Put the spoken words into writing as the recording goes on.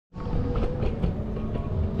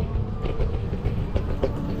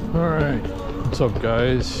Alright, what's up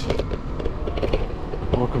guys?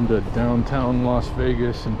 Welcome to downtown Las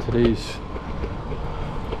Vegas and today's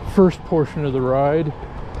first portion of the ride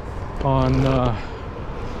on,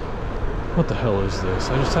 what the hell is this?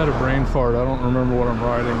 I just had a brain fart, I don't remember what I'm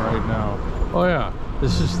riding right now. Oh yeah,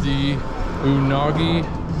 this is the Unagi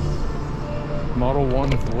Model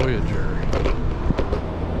 1 Voyager.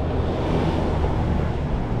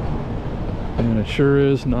 And it sure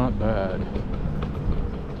is not bad.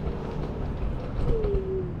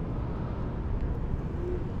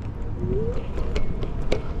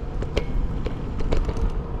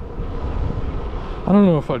 I don't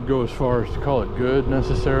know if I'd go as far as to call it good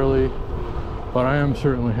necessarily, but I am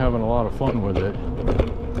certainly having a lot of fun with it.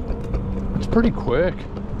 It's pretty quick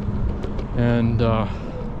and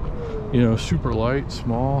you know, super light,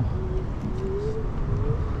 small.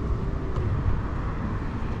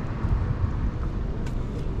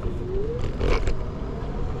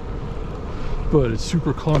 But it's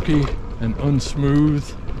super clunky and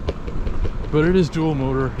unsmooth, but it is dual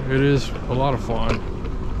motor. It is a lot of fun.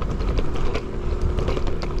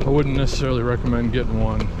 I wouldn't necessarily recommend getting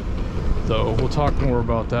one, though. We'll talk more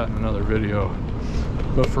about that in another video.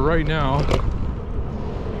 But for right now,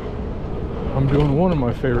 I'm doing one of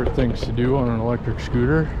my favorite things to do on an electric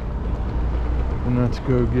scooter, and that's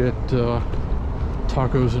go get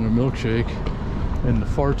tacos and a milkshake in the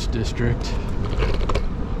Farts district.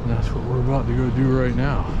 And that's what we're about to go do right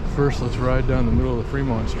now. First, let's ride down the middle of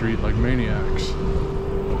Fremont Street like maniacs.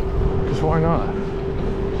 Because why not?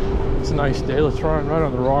 It's a nice day. Let's ride right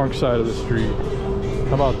on the wrong side of the street.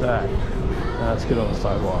 How about that? Let's get on the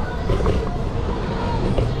sidewalk.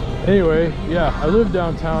 Anyway, yeah, I live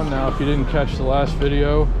downtown now, if you didn't catch the last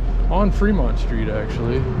video. On Fremont Street,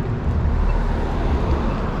 actually.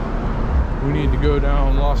 We need to go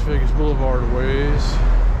down Las Vegas Boulevard a ways.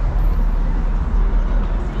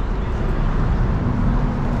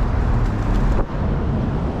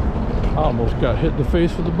 I almost got hit in the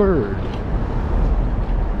face with a bird.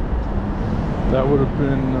 That would have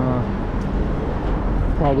been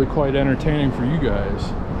probably quite entertaining for you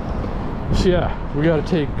guys. So yeah, we got to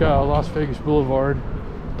take Las Vegas Boulevard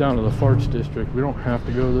down to the Farts district. We don't have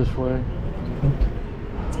to go this way.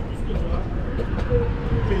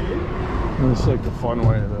 And it's like the fun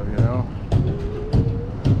way though, you know?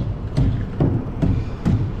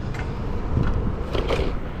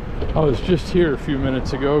 I was just here a few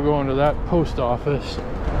minutes ago going to that post office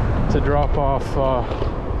to drop off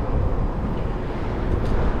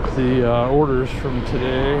the orders from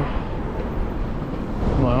today,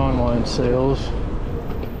 my online sales.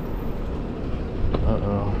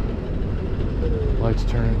 Uh-oh, lights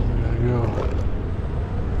turning, we gotta go.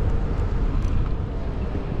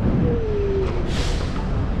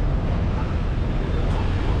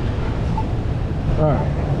 All right,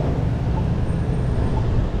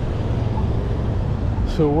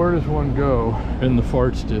 so where does one go in the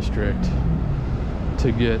Farts district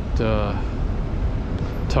to get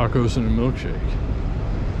tacos and a milkshake?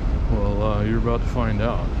 Well, you're about to find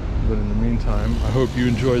out. But in the meantime, I hope you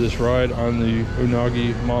enjoy this ride on the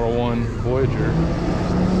Unagi Model 1 Voyager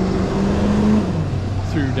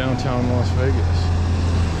through downtown Las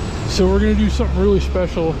Vegas. So we're going to do something really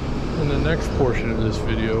special in the next portion of this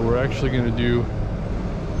video. We're actually going to do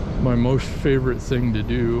my most favorite thing to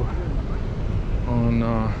do on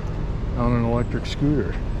an electric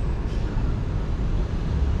scooter.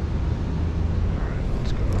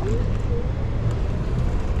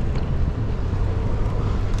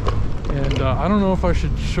 And I don't know if I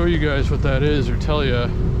should show you guys what that is or tell you,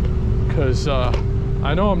 because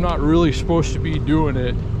I know I'm not really supposed to be doing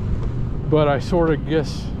it, but I sort of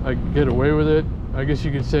guess I get away with it, I guess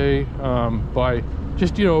you could say, by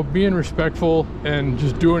just, you know, being respectful and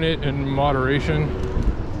just doing it in moderation.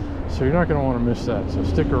 So you're not going to want to miss that, so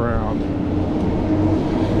stick around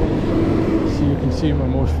so you can see my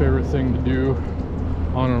most favorite thing to do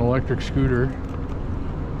on an electric scooter.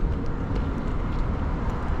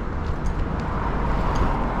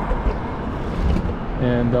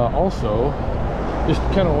 And also, just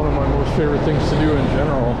kind of one of my most favorite things to do in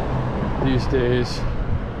general these days.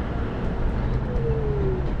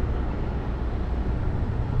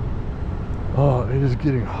 Oh, it is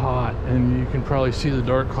getting hot, and you can probably see the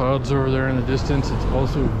dark clouds over there in the distance. It's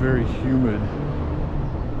also very humid.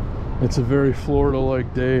 It's a very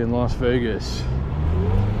Florida-like day in Las Vegas.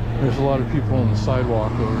 There's a lot of people on the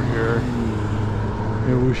sidewalk over here.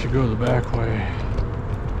 Maybe we should go the back way.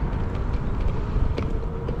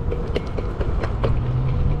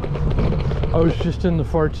 I was just in the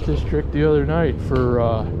Farts district the other night for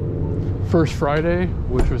first Friday,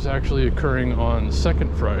 which was actually occurring on the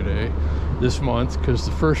second Friday this month, because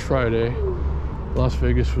the first Friday Las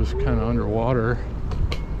Vegas was kind of underwater.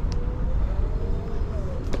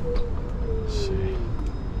 Let's see,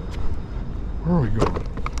 where are we going?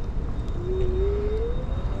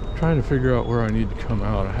 I'm trying to figure out where I need to come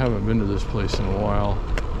out. I haven't been to this place in a while.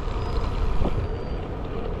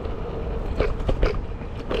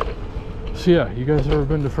 So yeah, you guys ever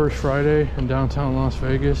been to First Friday in downtown Las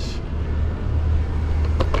Vegas?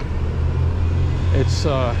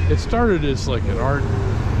 It started as like an art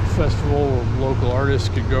festival where local artists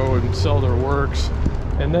could go and sell their works,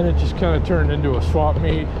 and then it just kind of turned into a swap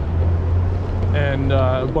meet, and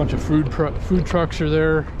a bunch of food trucks are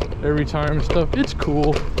there every time and stuff. It's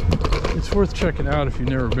cool. It's worth checking out if you've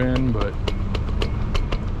never been, but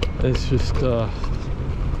it's just I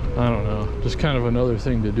don't know, just kind of another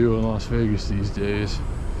thing to do in Las Vegas these days.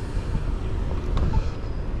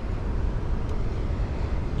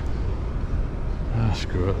 Ah,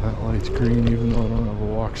 screw it, that light's green even though I don't have a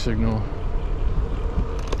walk signal.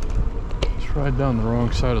 Let's ride down the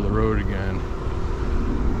wrong side of the road again.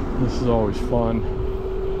 This is always fun.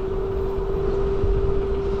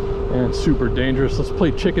 And it's super dangerous. Let's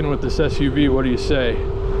play chicken with this SUV, what do you say?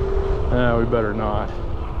 Nah, we better not.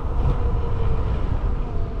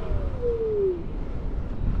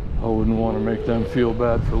 I wouldn't want to make them feel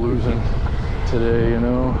bad for losing today, you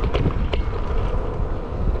know.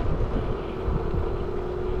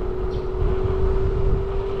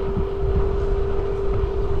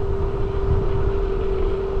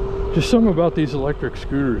 Just something about these electric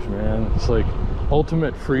scooters, man. It's like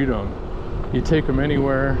ultimate freedom. You take them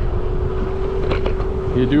anywhere.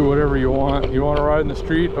 You do whatever you want. You want to ride in the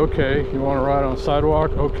street? Okay. You want to ride on the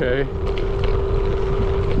sidewalk? Okay.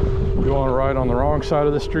 You want to ride on the wrong side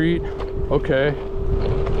of the street? Okay.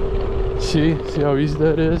 See how easy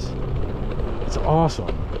that is? It's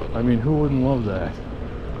awesome. I mean, who wouldn't love that?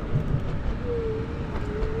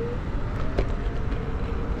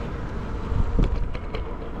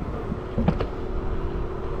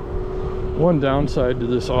 One downside to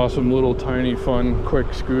this awesome little tiny fun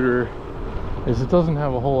quick scooter is it doesn't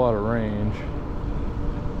have a whole lot of range.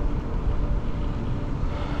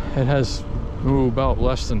 It has about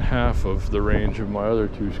less than half of the range of my other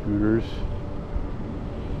two scooters,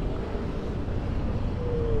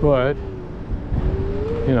 but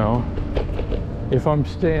you know, if I'm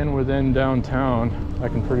staying within downtown, I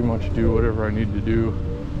can pretty much do whatever I need to do,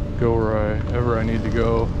 go wherever I need to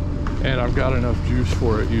go, and I've got enough juice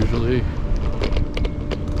for it usually.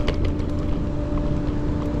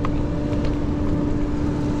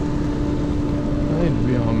 I need to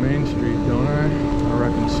be on Main Street, don't I? I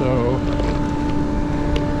reckon so.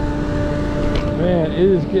 Man, it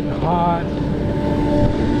is getting hot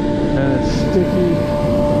and it's sticky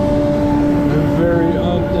and very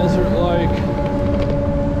un-desert-like.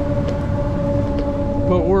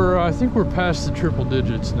 But I think we're past the triple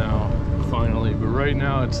digits now, finally. But right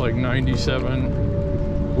now it's like 97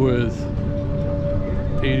 with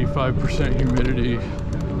 85% humidity.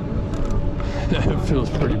 It feels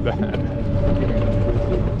pretty bad.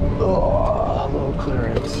 Oh, low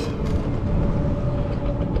clearance.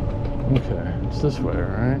 Okay, it's this way,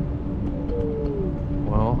 right?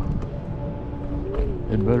 Well,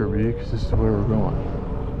 it better be, because this is where we're going.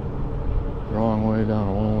 Wrong way down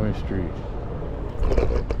a one-way street.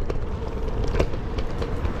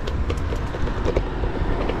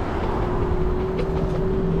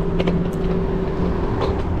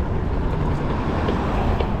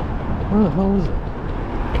 Where the hell is it?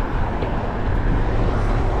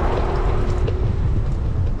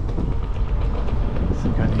 I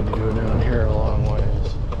think I need to go down here a long ways.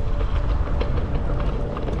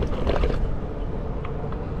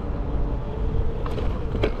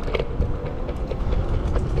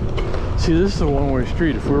 See, this is a one-way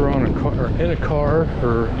street. If we were on a car, or in a car,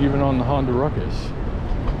 or even on the Honda Ruckus,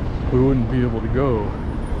 we wouldn't be able to go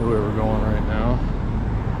the way we're going right now.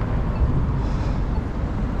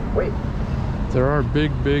 Wait. There are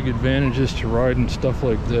big advantages to riding stuff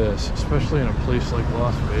like this, especially in a place like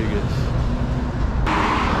Las Vegas.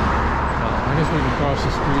 I guess we can cross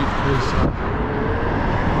the street because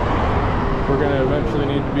we're going to eventually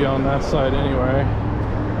need to be on that side anyway.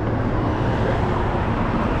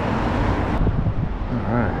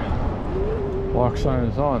 Alright. Walk sign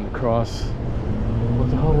is on to cross. What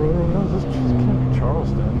the hell road are we on? This can't be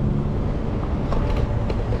Charleston.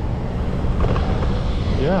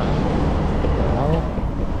 Yeah.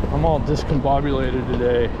 I'm all discombobulated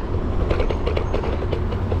today.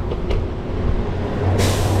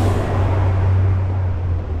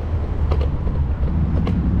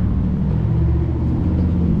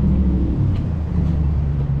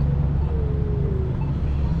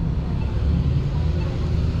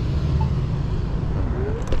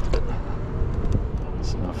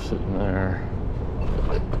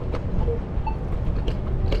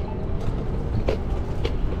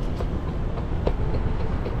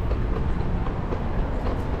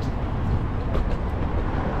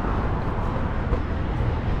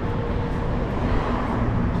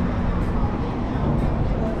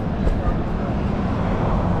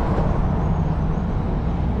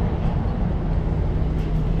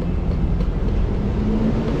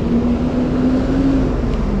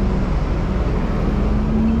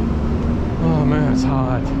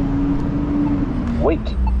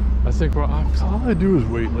 So all I do is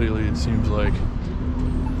wait lately, it seems like.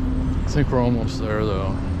 I think we're almost there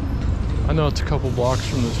though. I know it's a couple blocks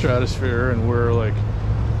from the stratosphere, and we're like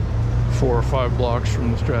 4 or 5 blocks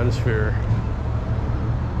from the stratosphere.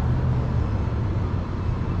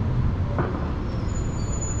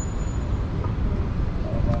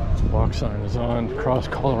 Walk sign is on across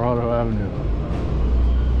Colorado Avenue.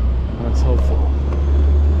 That's helpful.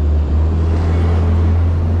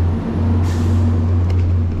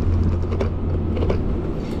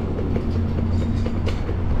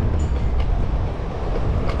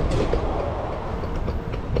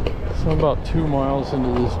 So I'm about 2 miles into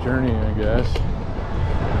this journey, I guess,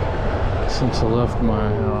 since I left my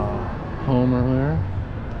home earlier.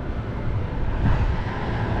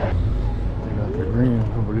 They got their green,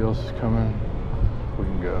 nobody else is coming. We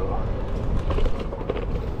can go.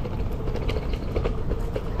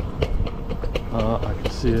 I can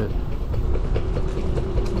see it.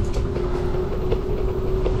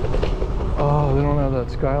 Oh, they don't have that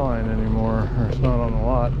skyline anymore, or it's not on the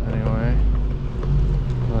lot anyway.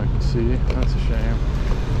 I can see. That's a shame.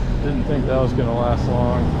 Didn't think that was going to last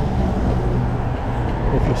long.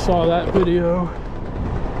 If you saw that video,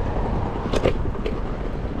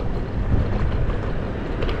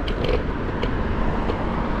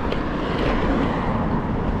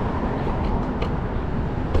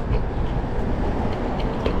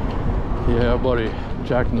 yeah, buddy,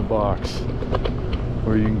 Jack in the Box,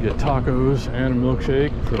 where you can get tacos and a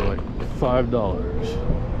milkshake for like $5.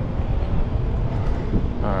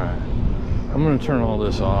 Alright, I'm going to turn all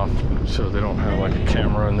this off so they don't have like a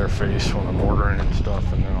camera in their face when I'm ordering and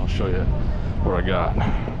stuff, and then I'll show you what I got.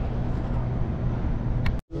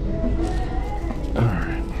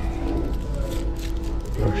 Alright,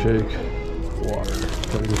 milkshake, water,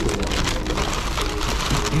 gotta get the water.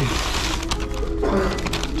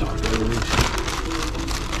 Tacos,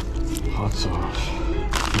 hot sauce.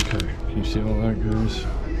 Okay, can you see all that, guys?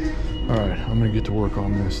 Alright, I'm going to get to work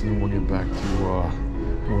on this, and then we'll get back to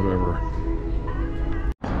whatever.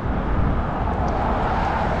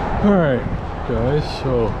 Alright guys,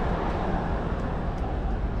 so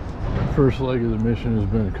first leg of the mission has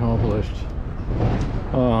been accomplished.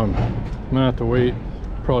 I'm gonna have to wait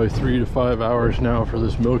probably 3 to 5 hours now for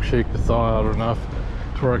this milkshake to thaw out enough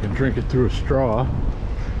to where I can drink it through a straw.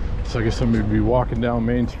 So I guess I'm gonna be walking down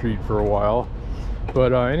Main Street for a while.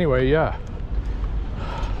 But anyway, yeah,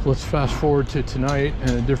 let's fast forward to tonight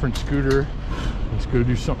and a different scooter. Let's go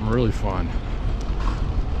do something really fun.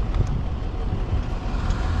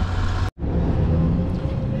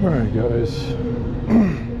 Alright guys,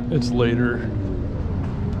 it's later.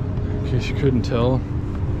 In case you couldn't tell,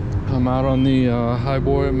 I'm out on the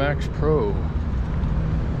Hiboy Max Pro.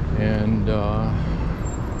 And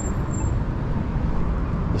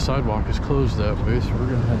the sidewalk is closed that way, so we're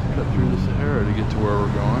going to have to cut through the Sahara to get to where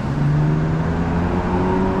we're going.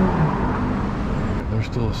 There's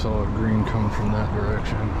still a solid green coming from that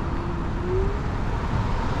direction.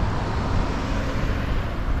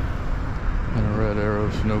 And a red arrow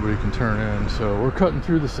so nobody can turn in. So we're cutting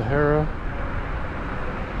through the Sahara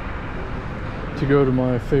to go to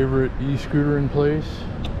my favorite e-scootering place.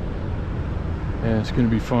 And it's going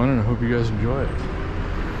to be fun, and I hope you guys enjoy it.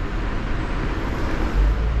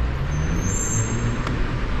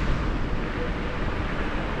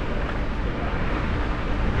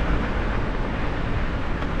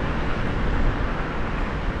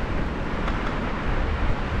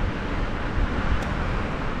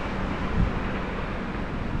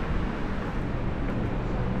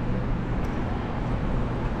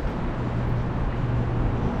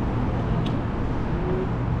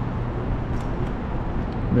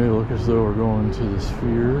 May look as though we're going to the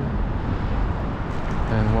sphere,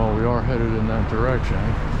 and while we are headed in that direction,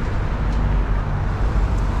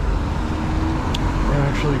 we're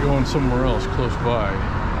actually going somewhere else close by.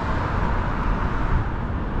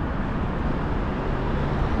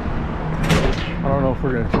 I don't know if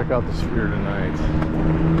we're going to check out the sphere tonight.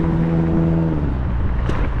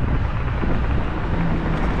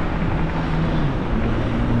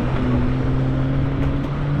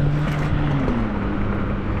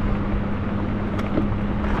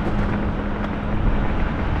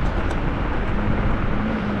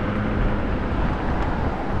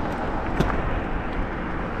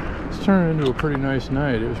 Turned into a pretty nice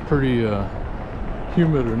night. It was pretty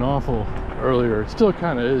humid and awful earlier. It still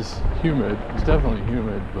kind of is humid. It's definitely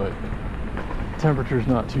humid, but temperature's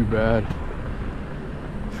not too bad.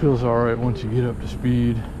 Feels all right once you get up to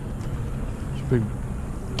speed. It's big.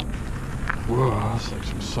 Whoa, that's like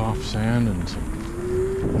some soft sand and some.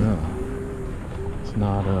 It's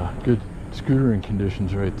not good scootering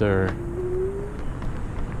conditions right there.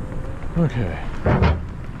 Okay.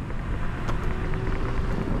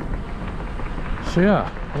 So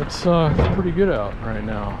yeah, it's pretty good out right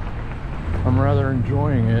now. I'm rather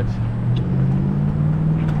enjoying it.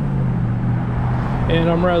 And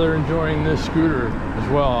I'm rather enjoying this scooter as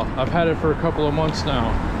well. I've had it for a couple of months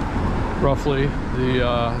now, roughly, the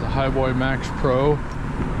Hiboy Max Pro.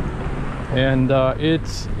 And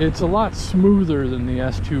it's a lot smoother than the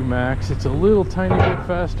S2 Max. It's a little tiny bit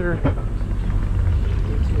faster.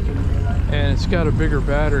 And it's got a bigger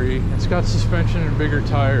battery. It's got suspension and bigger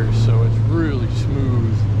tires, so it's really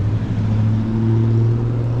smooth.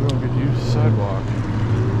 We don't get to use the sidewalk.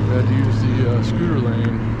 We had to use the scooter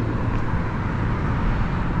lane.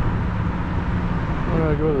 Why do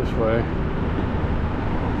I go this way?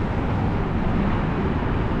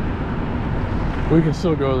 We can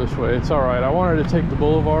still go this way. It's all right. I wanted to take the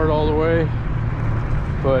boulevard all the way,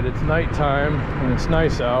 but it's nighttime and it's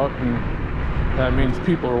nice out, and that means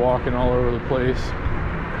people are walking all over the place.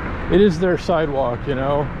 It is their sidewalk, you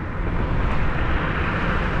know.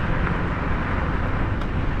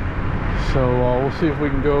 So we'll see if we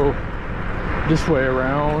can go this way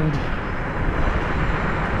around.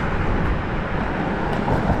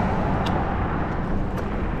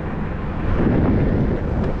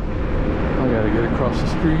 I gotta get across the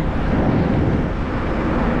street.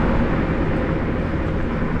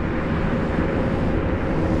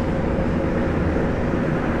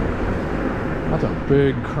 That's a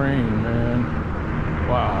big crane, man.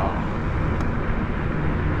 Wow.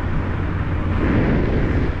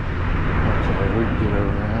 Okay, we can get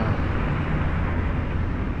over now.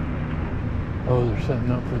 Oh, they're setting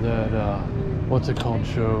up for that, what's it called,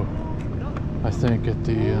 show, I think, at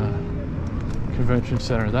the convention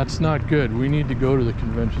center. That's not good. We need to go to the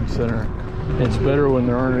convention center. It's better when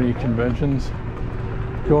there aren't any conventions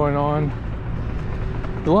going on.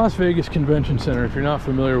 The Las Vegas Convention Center, if you're not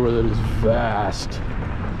familiar with it, is vast.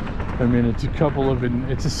 I mean,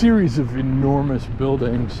 it's a series of enormous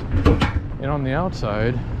buildings, and on the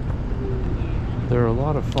outside there are a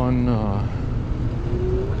lot of fun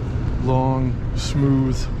long,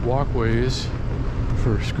 smooth walkways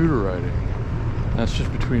for scooter riding. That's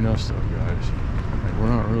just between us though, guys. Like, we're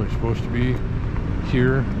not really supposed to be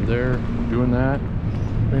here, there, doing that.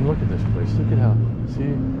 I mean, look at this place. Look at how,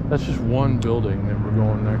 see? That's just one building that we're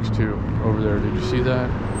going next to over there. Did you see that?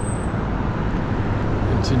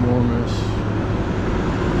 It's enormous.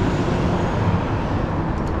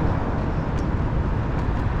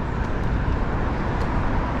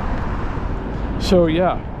 So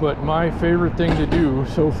yeah, but my favorite thing to do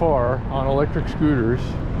so far on electric scooters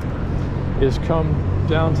is come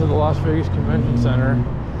down to the Las Vegas Convention Center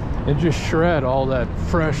and just shred all that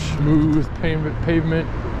fresh, smooth pavement.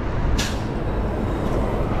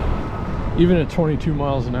 Even at 22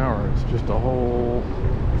 miles an hour, it's just a whole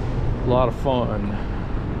lot of fun.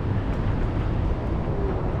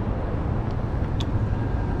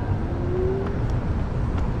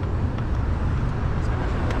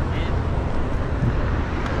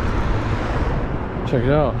 Check it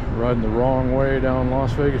out, riding the wrong way down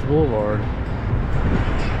Las Vegas Boulevard.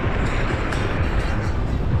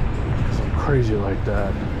 Something crazy like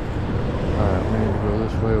that. Alright, we need to go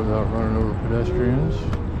this way without running over pedestrians.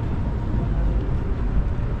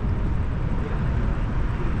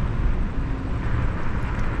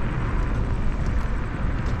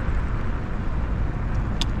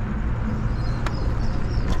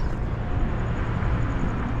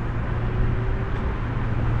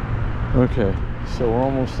 Okay, so we're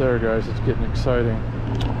almost there, guys. It's getting exciting.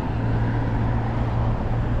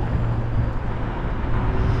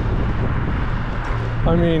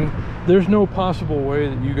 I mean, there's no possible way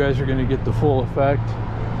that you guys are going to get the full effect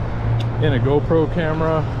in a GoPro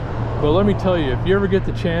camera. But let me tell you, if you ever get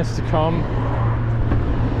the chance to come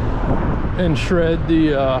and shred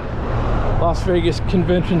the Las Vegas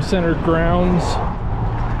Convention Center grounds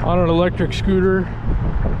on an electric scooter,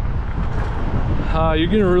 you're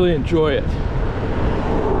going to really enjoy it.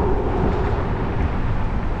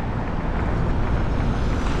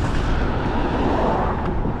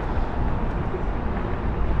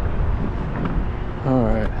 All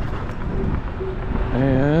right,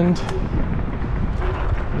 and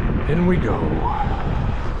in we go.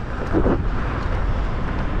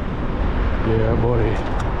 Yeah, buddy.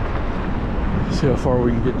 See how far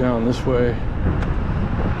we can get down this way.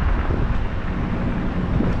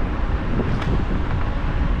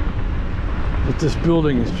 But this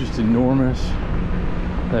building is just enormous.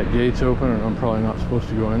 That gate's open and I'm probably not supposed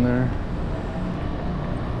to go in there.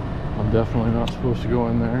 I'm definitely not supposed to go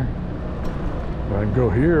in there. But I can go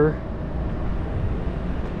here.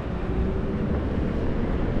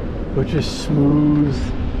 But just smooth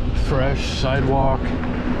fresh sidewalk.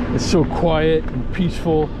 It's so quiet and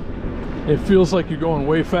peaceful. It feels like you're going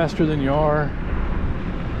way faster than you are,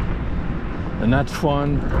 and that's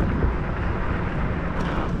fun.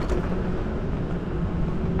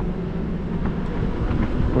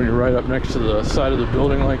 When you're right up next to the side of the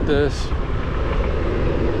building like this.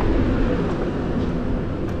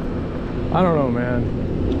 I don't know,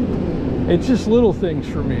 man. It's just little things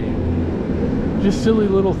for me. Just silly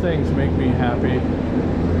little things make me happy.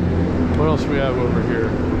 What else do we have over here?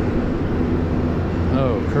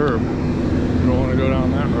 Oh, curb. You don't want to go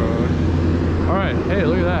down that road. All right, hey,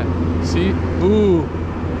 look at that. See? Ooh.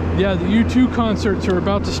 Yeah, the U2 concerts are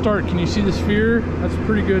about to start. Can you see the sphere? That's a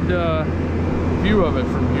pretty good view of it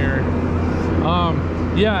from here.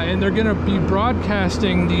 Yeah, and they're gonna be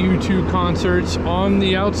broadcasting the U2 concerts on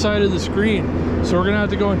the outside of the screen. So we're gonna have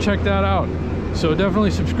to go and check that out. So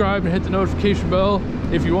definitely subscribe and hit the notification bell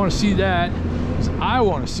if you want to see that. 'Cause I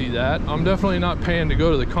want to see that. I'm definitely not paying to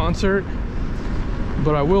go to the concert,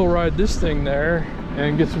 but I will ride this thing there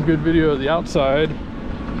and get some good video of the outside.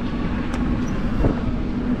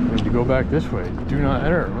 I need to go back this way. Do not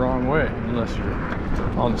enter wrong way unless you're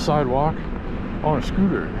on the sidewalk on a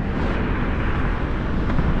scooter.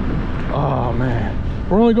 Oh man,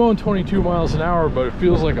 we're only going 22 miles an hour, but it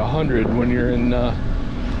feels like 100 when you're in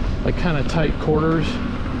like kind of tight quarters.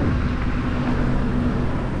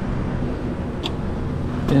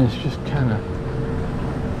 And it's just kind of,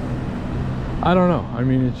 I don't know. I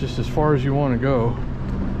mean, it's just as far as you want to go.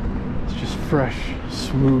 It's just fresh,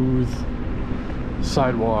 smooth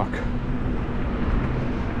sidewalk.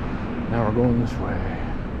 Now we're going this way.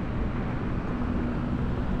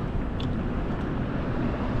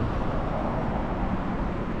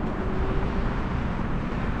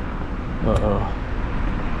 Uh-oh.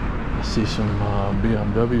 I see some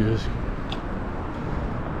BMWs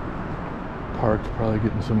parked, probably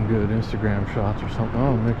getting some good Instagram shots or something.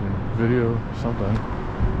 Oh, making a video or something.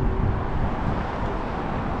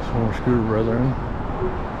 Some more scooter brethren.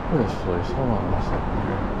 Look at this place. Hold on a second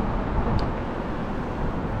here.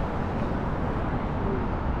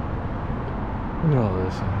 Look at all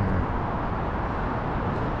this in here.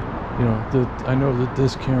 You know, I know that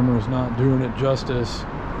this camera is not doing it justice.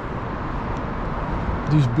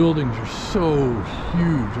 These buildings are so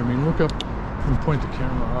huge. I mean, look up and point the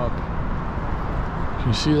camera up. Can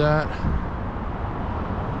you see that?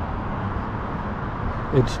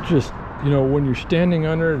 It's just, you know, when you're standing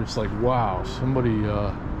under it, it's like, wow, somebody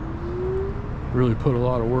really put a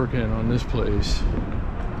lot of work in on this place.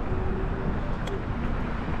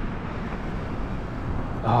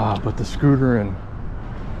 But the scooter and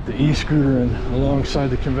the e-scooter and alongside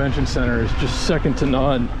the convention center is just second to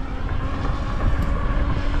none.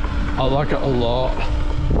 I like it a lot.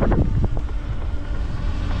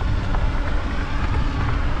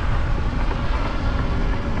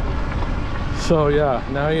 So yeah,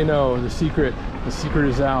 now you know the secret. The secret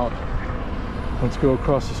is out. Let's go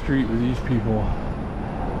across the street with these people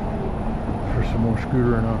for some more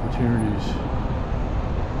scootering opportunities.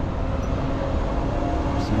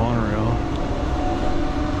 It's the monorail.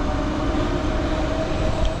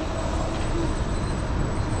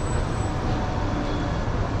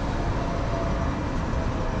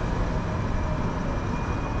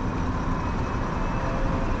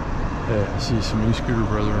 Hey, I see some e-scooter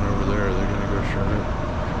brethren over there. They're gonna go shred it.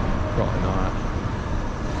 Probably not.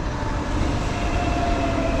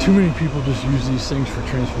 Too many people just use these things for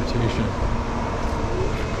transportation.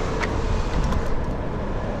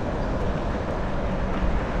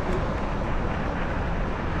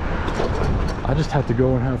 I just have to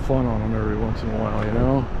go and have fun on them every once in a while, you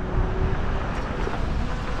know?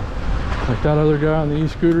 Like that other guy on the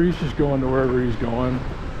e-scooter, he's just going to wherever he's going.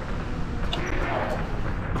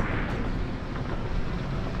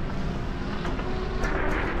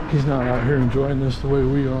 He's not out here enjoying this the way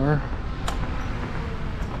we are.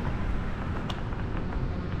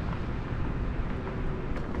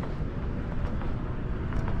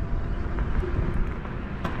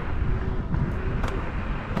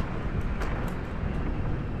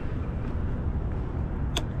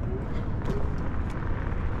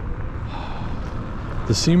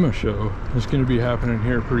 The SEMA show is going to be happening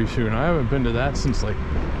here pretty soon. I haven't been to that since like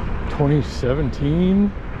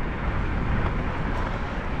 2017.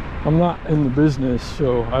 I'm not in the business,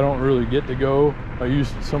 so I don't really get to go. I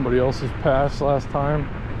used somebody else's pass last time.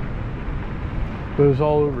 But it was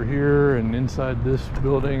all over here and inside this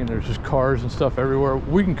building, and there's just cars and stuff everywhere.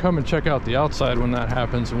 We can come and check out the outside when that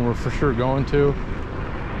happens, and we're for sure going to.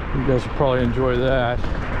 You guys will probably enjoy that.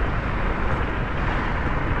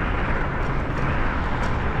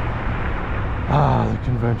 The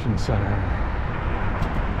convention center.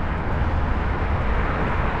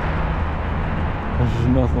 There's just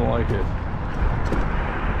nothing like it.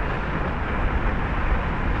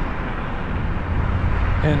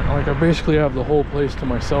 And like I basically have the whole place to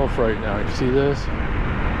myself right now. You see this?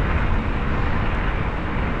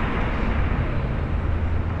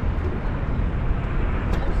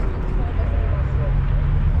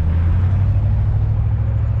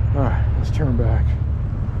 Alright, let's turn back.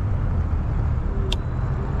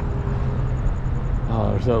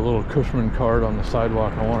 There's that little Cushman cart on the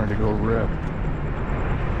sidewalk I wanted to go rip.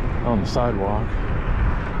 On the sidewalk.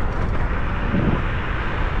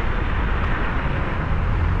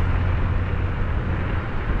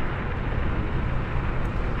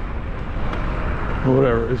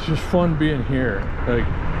 Whatever, it's just fun being here. Like,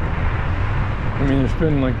 I mean, there's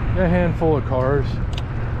been like a handful of cars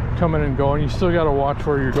coming and going. You still got to watch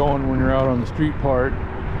where you're going when you're out on the street part.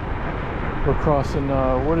 We're crossing,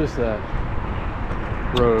 what is that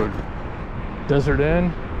road? Desert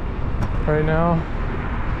Inn right now.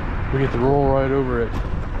 We get to roll right over it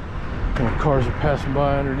when cars are passing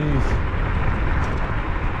by underneath.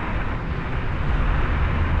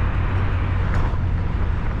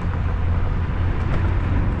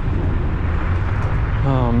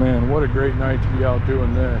 Oh man, what a great night to be out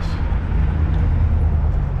doing this.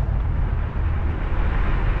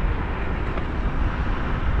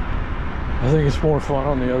 I think it's more fun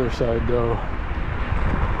on the other side though.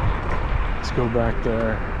 Let's go back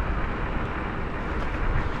there.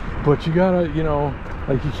 But you gotta, you know,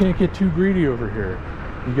 like you can't get too greedy over here.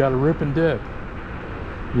 You gotta rip and dip.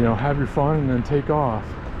 You know, have your fun and then take off.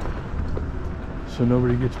 So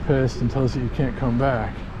nobody gets pissed and tells you you can't come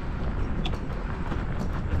back.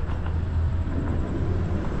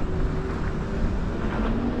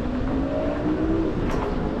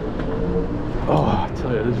 Oh, I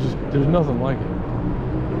tell you, there's nothing like it.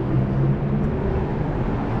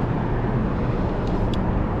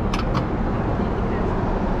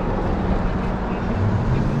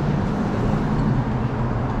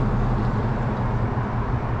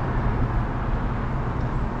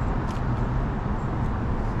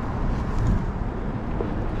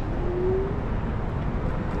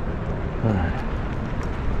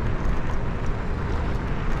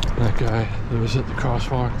 That guy that was at the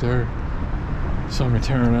crosswalk there saw me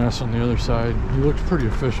tearing ass on the other side. He looked pretty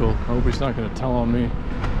official. I hope he's not going to tell on me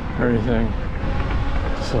or anything.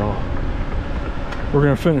 So we're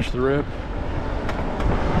going to finish the rip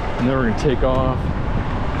and then we're going to take off.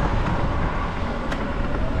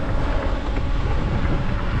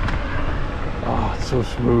 Oh, it's so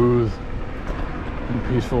smooth and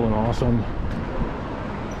peaceful and awesome.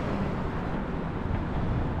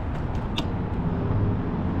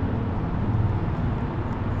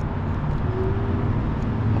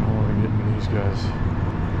 Guys,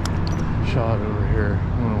 shot over here.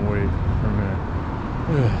 I'm gonna wait for a minute.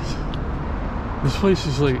 Look at this. This place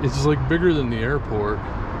is like, it's like bigger than the airport,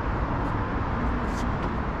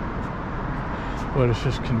 but it's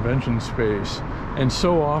just convention space, and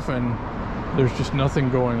so often there's just nothing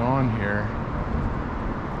going on here,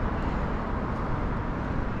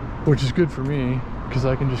 which is good for me because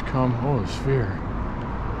I can just come. Oh, the Sphere.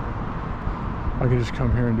 I can just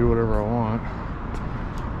come here and do whatever I want.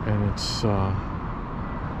 And it's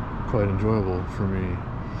quite enjoyable for me.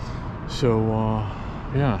 So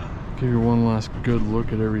yeah, give you one last good look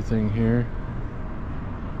at everything here.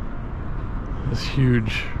 This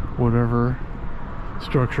huge whatever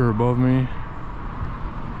structure above me,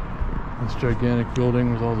 this gigantic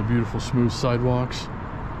building with all the beautiful smooth sidewalks,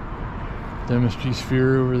 the MSG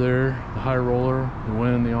Sphere over there, the high roller, the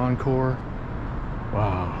Wynn and the Encore.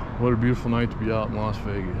 Wow, what a beautiful night to be out in Las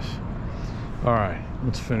Vegas. All right,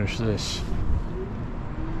 let's finish this.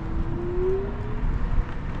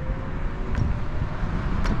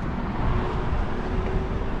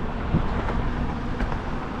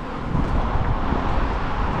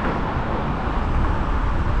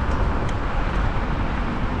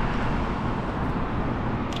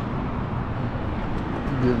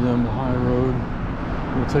 Give them the high road.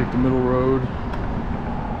 We'll take the middle road.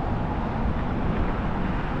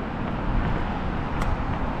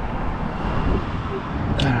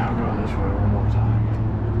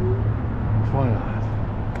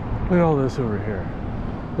 Look at all this over here.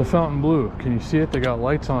 The Fountain Blue. Can you see it? They got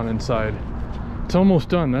lights on inside. It's almost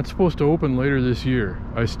done. That's supposed to open later this year.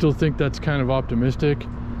 I still think that's kind of optimistic,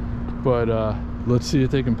 but let's see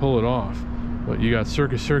if they can pull it off. But you got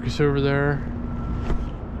Circus over there.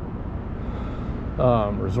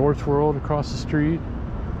 Resorts World across the street.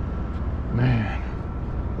 Man,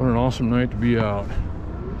 what an awesome night to be out.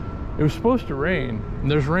 It was supposed to rain, and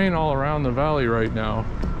there's rain all around the valley right now,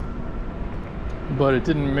 but it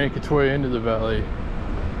didn't make its way into the valley.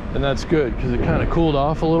 and that's good because it kind of cooled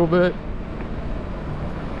off a little bit.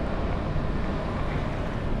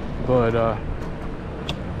 But I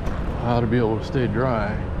ought to be able to stay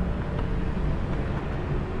dry.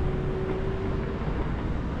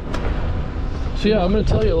 So yeah, I'm going to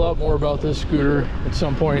tell you a lot more about this scooter at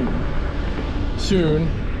some point soon.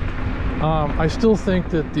 I still think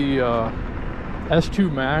that the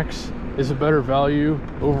S2 Max is a better value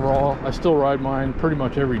overall. I still ride mine pretty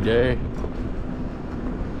much every day.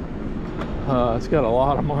 It's got a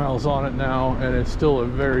lot of miles on it now, and it's still a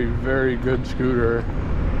very, very good scooter.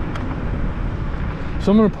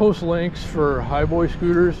 So I'm going to post links for Hiboy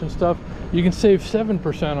scooters and stuff. You can save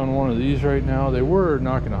 7% on one of these right now. They were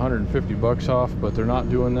knocking 150 bucks off, but they're not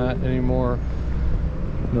doing that anymore.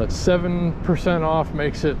 That 7% off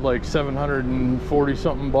makes it like 740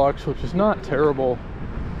 something bucks, which is not terrible.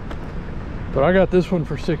 But I got this one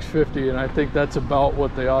for 650, and I think that's about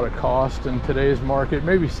what they ought to cost in today's market,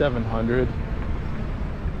 maybe 700.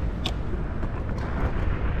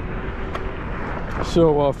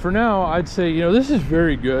 So for now, I'd say, you know, this is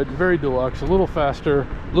very good, very deluxe, a little faster,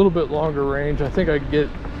 a little bit longer range. I think I could get,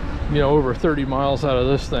 you know, over 30 miles out of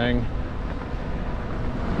this thing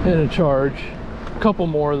in a charge. A couple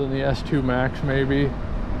more than the S2 Max maybe.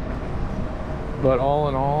 But all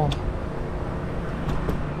in all,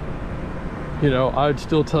 you know, I'd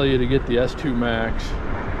still tell you to get the S2 Max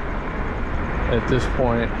at this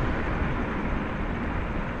point.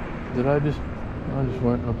 I just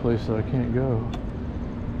went a place that I can't go.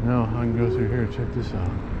 Now I can go through here and check this out.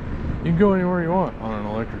 You can go anywhere you want on an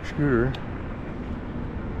electric scooter.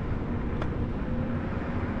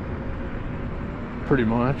 Pretty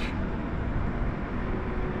much.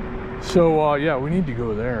 So yeah, we need to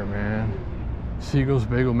go there, man. Siegel's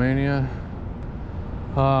Bagel Mania.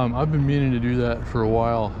 I've been meaning to do that for a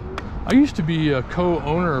while. I used to be a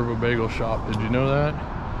co-owner of a bagel shop. Did you know that?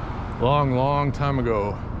 Long time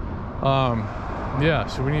ago. Yeah,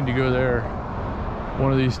 so we need to go there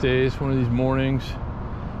one of these days, one of these mornings.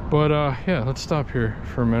 But yeah, let's stop here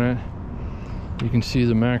for a minute. You can see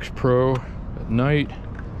the Max Pro at night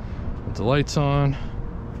with the lights on.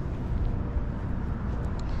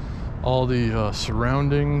 All the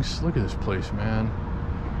surroundings. Look at this place, man.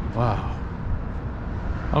 Wow.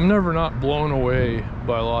 I'm never not blown away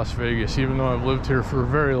by Las Vegas, even though I've lived here for a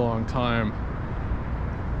very long time.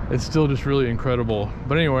 It's still just really incredible.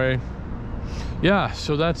 But anyway, yeah,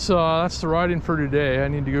 so that's the riding for today. I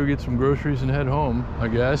need to go get some groceries and head home, I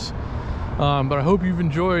guess. But I hope you've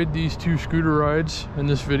enjoyed these two scooter rides in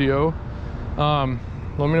this video. Let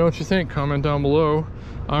me know what you think. Comment down below.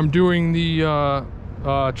 I'm doing the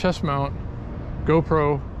chest mount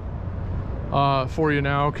GoPro for you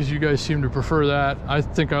now because you guys seem to prefer that. I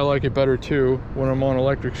think I like it better too when I'm on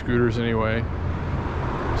electric scooters anyway.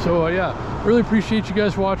 So yeah, really appreciate you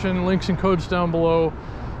guys watching. Links and codes down below.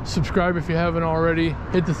 Subscribe if you haven't already.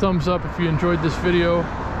 Hit the thumbs up if you enjoyed this video.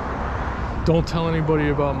 Don't tell anybody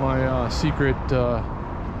about my secret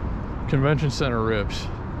convention center rips,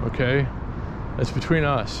 okay? That's between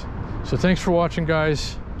us. So thanks for watching,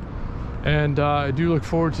 guys, and I do look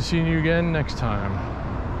forward to seeing you again next time.